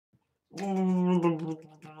Oh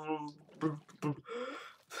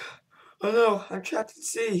no, I'm trapped at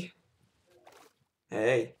sea.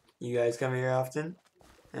 Hey, you guys come here often?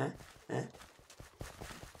 Huh? Huh?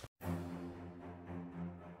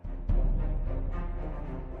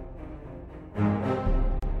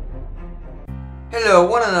 Hello,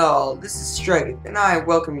 one and all. This is Strike, and I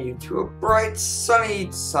welcome you to a bright,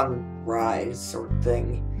 sunny sunrise sort of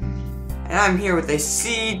thing. And I'm here with a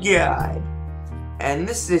seed guide. And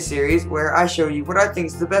this is a series where I show you what I think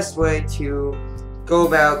is the best way to go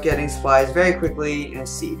about getting supplies very quickly in a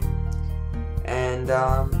seed. And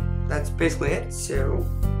that's basically it. So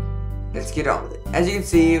let's get on with it. As you can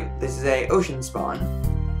see, this is a ocean spawn,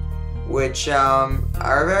 which are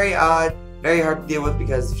very odd. Very hard to deal with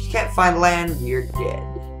because if you can't find land, you're dead.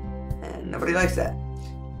 And nobody likes that.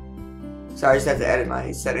 So I just have to edit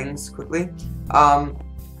my settings quickly.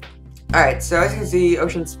 Alright, so as you can see,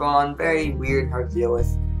 ocean spawn, very weird, hard to deal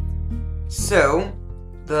with. So,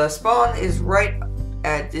 the spawn is right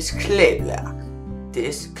at this clay block.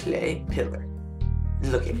 This clay pillar.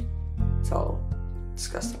 Look at it. It's all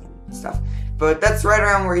disgusting and stuff. But that's right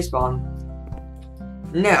around where you spawn.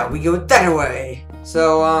 Now, we go that way.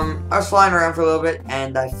 So, I was flying around for a little bit,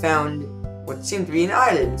 and I found what seemed to be an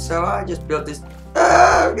island, so I just built this,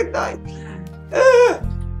 good night,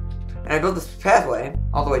 and I built this pathway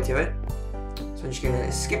all the way to it, so I'm just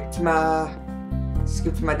gonna skip to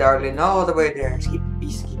my darling all the way there, skip,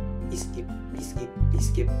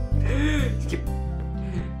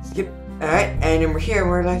 alright, and then we're here, and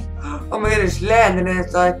we're like, oh my god, there's land, and then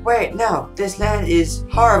it's like, wait, no, this land is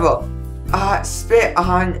horrible, spit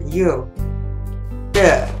on you.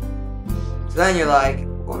 Yeah. So then you're like,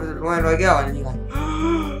 where do I go? And then you're like,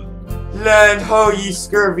 land ho, ye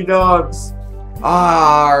scurvy dogs.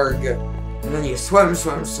 Arg. And then you swim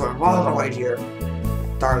all the way to your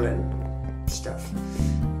darling stuff.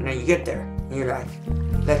 And then you get there, and you're like,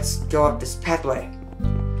 let's go up this pathway.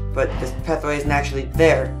 But this pathway isn't actually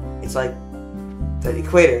there. It's like the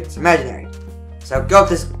equator. It's imaginary. So go up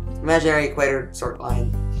this imaginary equator sort of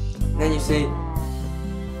line. And then you see,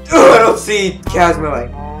 I don't see cows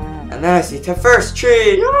moving. And then I see the first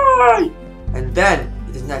tree. Yay! And then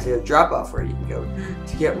there's actually a drop off where you can go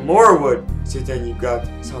to get more wood. So then you've got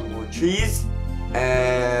some more trees.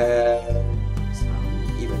 And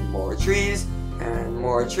some even more trees. And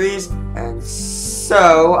more trees. And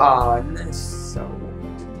so on. So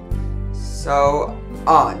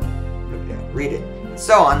on. Look at that. Read it. And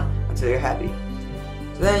so on until you're happy.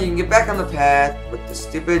 So then you can get back on the path with the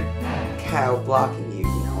stupid cow blocking you.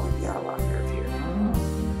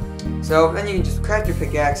 So then you can just crack your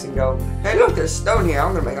pickaxe and go, hey look, there's stone here,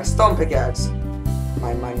 I'm gonna make a stone pickaxe.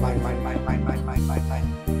 Mine.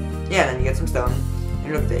 Yeah, then you get some stone.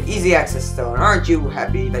 And look at the easy access stone. Aren't you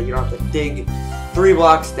happy that you don't have to dig 3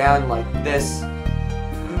 blocks down like this?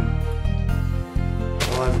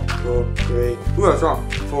 1, 2, 3. Ooh, I was wrong.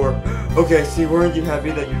 4. Okay, see, weren't you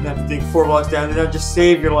happy that you didn't have to dig 4 blocks down and then just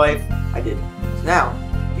save your life? I did. So now,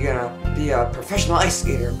 you're gonna be a professional ice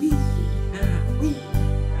skater.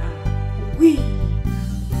 Whee!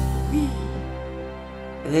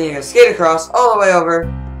 And then you're gonna skate across all the way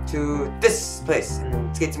over to this place and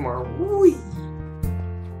then skate some more. Whee!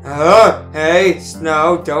 Hey,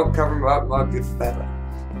 snow, don't cover them up, my beautiful pathway.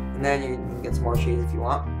 And then you can get some more trees if you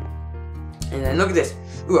want. And then look at this.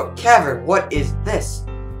 Ooh, a cavern. What is this?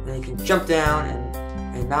 And then you can jump down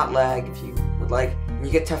and not lag if you would like. And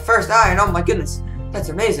you get to first iron. Oh my goodness, that's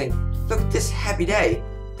amazing. Look at this happy day.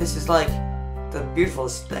 This is like the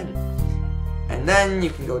beautifulest thing. And then you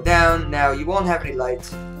can go down. Now you won't have any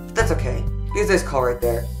lights, but that's okay because there's coal right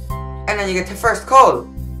there. And then you get to first coal,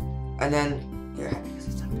 and then you're happy because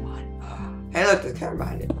it's like 1. Hey, look, there's a cavern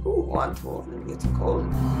behind it. Ooh, 1, 2, and then you get some coal,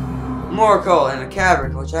 more coal, and a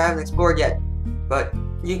cavern which I haven't explored yet, but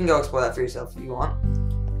you can go explore that for yourself if you want.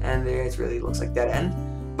 And there it really looks like dead end,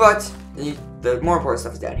 but the more important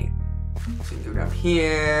stuff is down here. So you can go down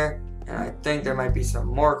here, and I think there might be some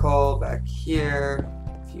more coal back here.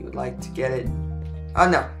 If you would like to get it. Oh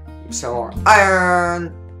no, some more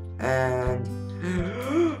iron and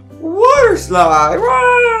water slide.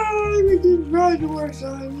 We can ride the water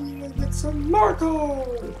slide. We need to get some more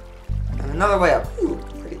coal. And another way up. Ooh,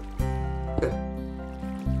 pretty. Good.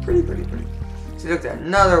 Pretty. So look at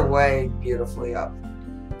another way beautifully up.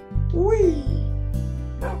 Whee!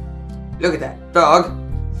 Look at that dog.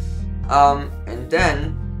 And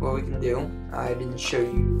then what we can do, I didn't show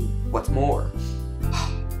you what's more.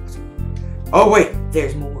 Oh wait,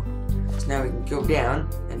 there's more. So now we can go down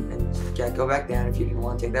and go back down if you didn't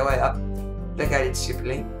want to take that way up, like I did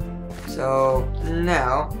stupidly. So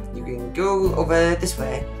now you can go over this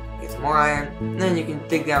way, get get some more iron, and then you can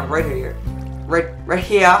dig down right here. Right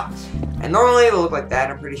here. And normally it'll look like that,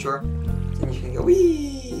 I'm pretty sure. Then you can go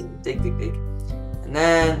wee, dig. And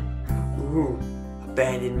then, ooh,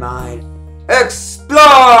 abandoned mine. Explore!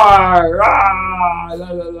 Ah,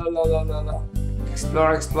 la.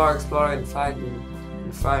 Explore, and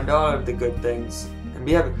find all of the good things. And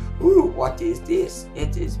be happy. Ooh, what is this?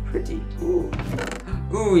 It is pretty. Ooh,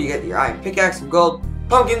 you get your iron pickaxe, some gold,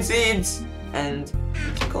 pumpkin seeds, and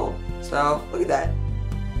some gold. So look at that.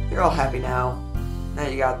 You're all happy now. Now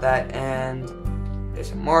you got that, and there's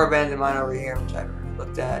some more abandoned mine over here, which I haven't really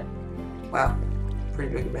looked at. Wow,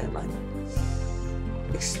 pretty big abandoned mine.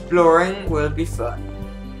 Exploring will be fun.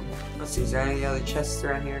 Let's see, is there any other chests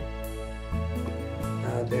around here?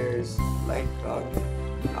 There's light bug,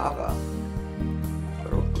 lava.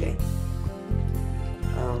 But okay.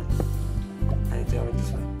 I need to go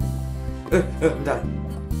this way. I'm done.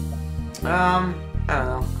 I don't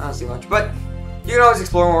know. I don't see much, but you can always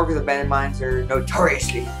explore more because abandoned mines are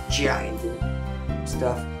notoriously giant and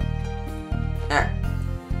stuff. Alright.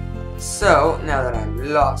 So, now that I'm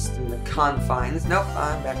lost in the confines... Nope,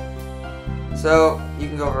 I'm back. So, you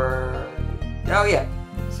can go over... Oh, yeah.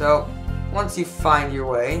 So, once you find your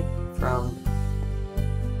way from...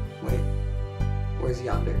 Wait. Where's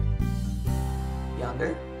Yonder?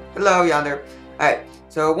 Yonder? Hello, Yonder. Alright.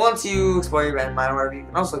 So, once you explore your abandoned mine or whatever, you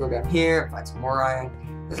can also go down here and find some more iron.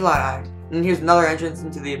 There's a lot of iron. And here's another entrance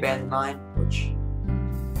into the abandoned mine, which,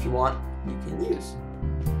 if you want, you can use.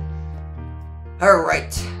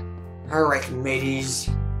 Alright. Alright, mateys.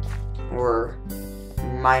 Or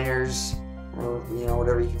miners. Or, you know,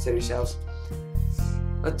 whatever you consider yourselves.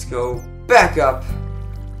 Let's go back up.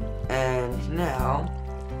 And now,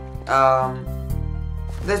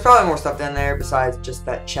 there's probably more stuff down there besides just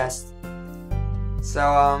that chest.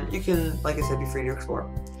 So, you can, like I said, be free to explore.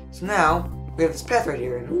 So now, we have this path right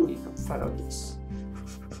here, and ooh, you can follow this.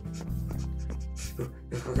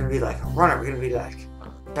 If we're gonna be like a runner, we're gonna be like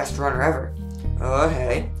best runner ever. Oh,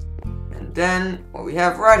 hey. And then what we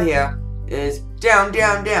have right here is down.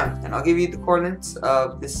 And I'll give you the coordinates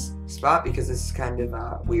of this spot because this is kind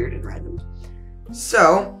of weird and random.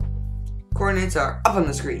 So, coordinates are up on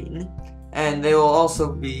the screen, and they will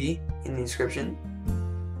also be in the description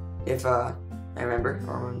if I remember,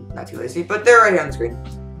 or I'm not too lazy, but they're right here on the screen.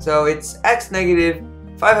 So it's x negative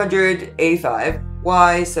 585,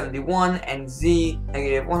 y 71, and z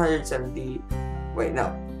negative 170. Wait,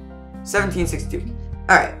 no, 1762.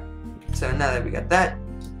 All right. So now that we got that,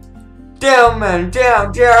 down, man,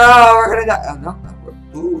 down. Oh, we're gonna die. Oh no.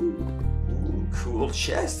 Ooh, cool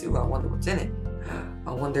chest. Ooh, I wonder what's in it.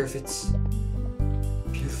 I wonder if it's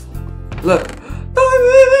beautiful. Look,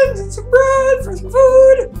 diamonds and some bread for some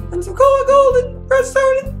food and some gold and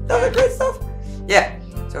redstone and other great stuff. Yeah.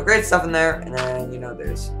 So great stuff in there, and then, you know,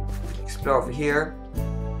 there's explore over here.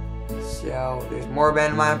 So there's more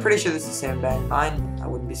abandoned mine. I'm pretty sure this is the same abandoned mine. I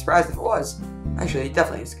wouldn't be surprised if it was. Actually, it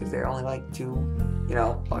definitely is, because they're only like 2, you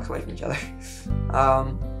know, blocks away from each other.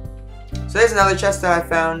 So there's another chest that I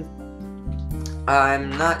found. I'm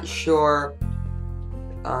not sure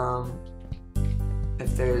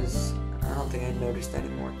if there's... I don't think I noticed any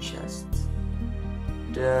more chests.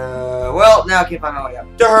 Well, now I can't find my way up.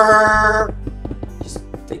 Just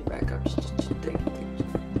dig back up. Just dig.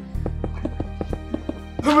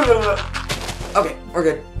 Okay, we're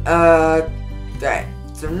good. Alright.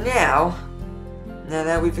 So now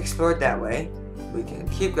that we've explored that way, we can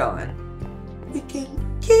keep going. We can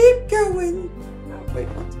keep going. Oh, wait,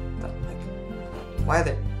 what the heck? Why are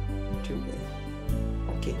there 2 ways?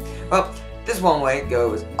 Okay. Well, this one way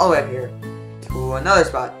goes all the way up here to another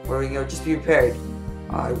spot where we can go. Just be prepared.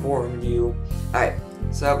 I warned you. Alright.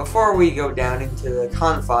 So before we go down into the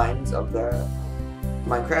confines of the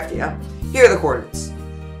Minecraftia, here are the coordinates.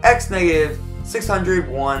 X negative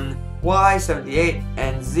 601, Y 78,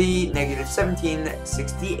 and Z negative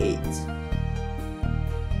 1768.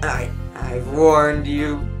 I've warned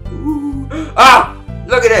you. Ooh. Ah!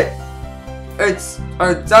 Look at it! It's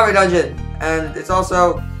a zombie dungeon, and it's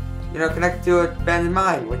also, you know, connected to an abandoned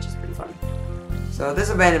mine, which is pretty funny. So this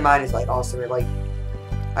abandoned mine is like awesome. Like,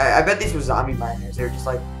 I bet these were zombie miners. They're just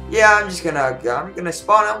like, yeah, I'm gonna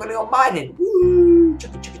spawn. I'm gonna go mining. Woo!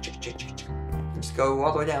 Just go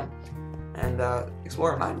all the way down and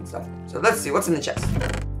explore mine and stuff. So let's see what's in the chest.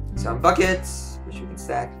 Some buckets, which you can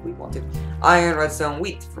stack if we want to. Iron, redstone,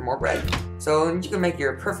 wheat for more bread. So you can make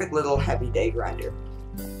your perfect little heavy day grinder.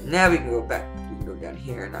 Now we can go back. We can go down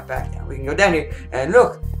here, not back down. We can go down here and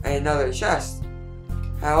look, another chest.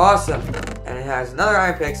 How awesome! And it has another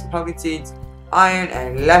iron pick, some pumpkin seeds, iron,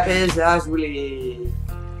 and lapis lazuli.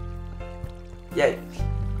 Yay!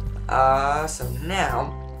 So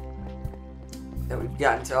now that we've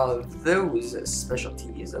gotten to all of those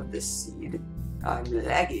specialties of this seed, I'm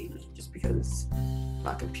lagging just because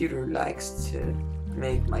my computer likes to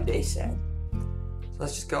make my day sad. So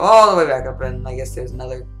let's just go all the way back up, and I guess there's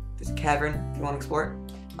a cavern if you want to explore it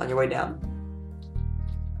on your way down.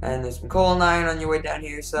 And there's some coal and iron on your way down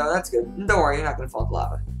here, so that's good. And don't worry, you're not going to fall into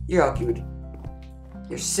lava. You're all good.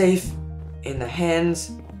 You're safe in the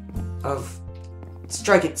hands of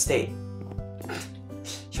Strike It State.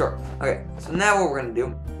 Sure. Okay, so now what we're going to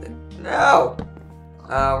do... No!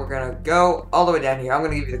 We're going to go all the way down here. I'm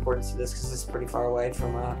going to give you the coordinates to this because it's pretty far away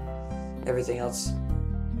from everything else.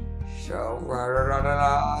 So,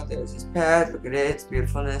 there's this path. Look at its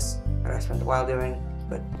beautifulness. That I spent a while doing,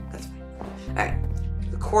 but that's fine. Alright.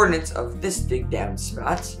 The coordinates of this dig down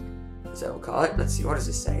spot, as I will call it. Let's see, what does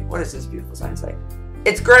this say? What does this beautiful sign say?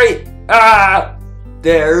 It's great! Ah!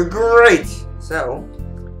 They're great! So,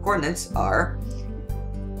 coordinates are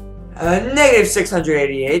negative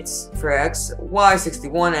 688 for X, Y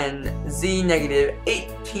 61, and Z negative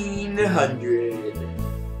 1800.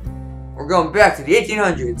 We're going back to the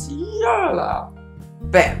 1800s. Yalla!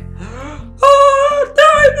 Bam! Oh,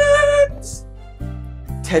 diamonds!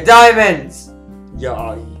 To diamonds!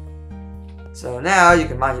 Yay. So now you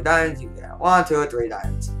can mine your diamonds. You can get 1, 2, 3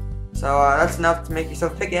 diamonds. So that's enough to make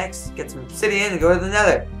yourself a pickaxe, get some obsidian, and go to the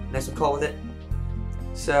nether. Nice and cool with it.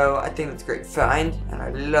 So I think that's a great find, and I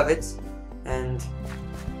love it. And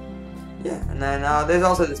yeah, and then there's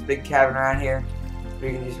also this big cavern around here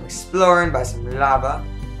where you can do some exploring, buy some lava.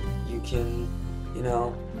 You can, you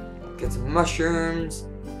know, get some mushrooms.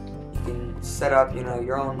 You can set up, you know,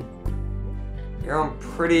 your own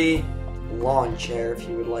pretty lawn chair if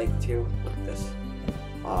you would like to. Look at this.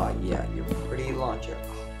 Yeah, your pretty lawn chair.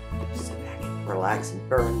 Oh, sit back and relax and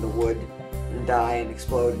burn the wood and die and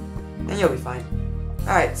explode, and you'll be fine.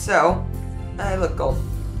 Alright, so I look golden.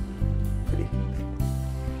 Pretty.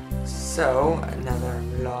 So now that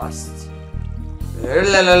I'm lost.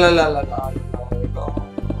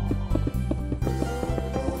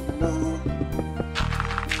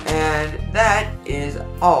 And that is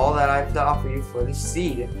all that I have to offer you for the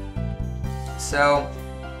seed. So,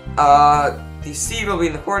 the seed will be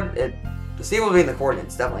in the coordinates. The seed will be in the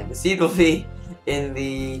coordinates, definitely. The seed will be in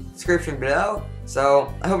the description below.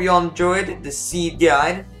 So I hope you all enjoyed the seed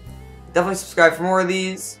guide. Definitely subscribe for more of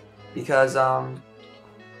these because I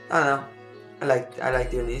don't know, I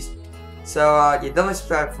like doing these. So yeah, definitely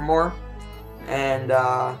subscribe for more, and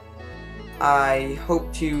I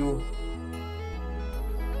hope to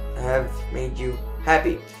have made you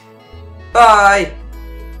happy. Bye.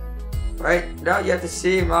 Right now you have to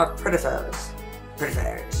see my predators.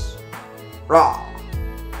 Raw.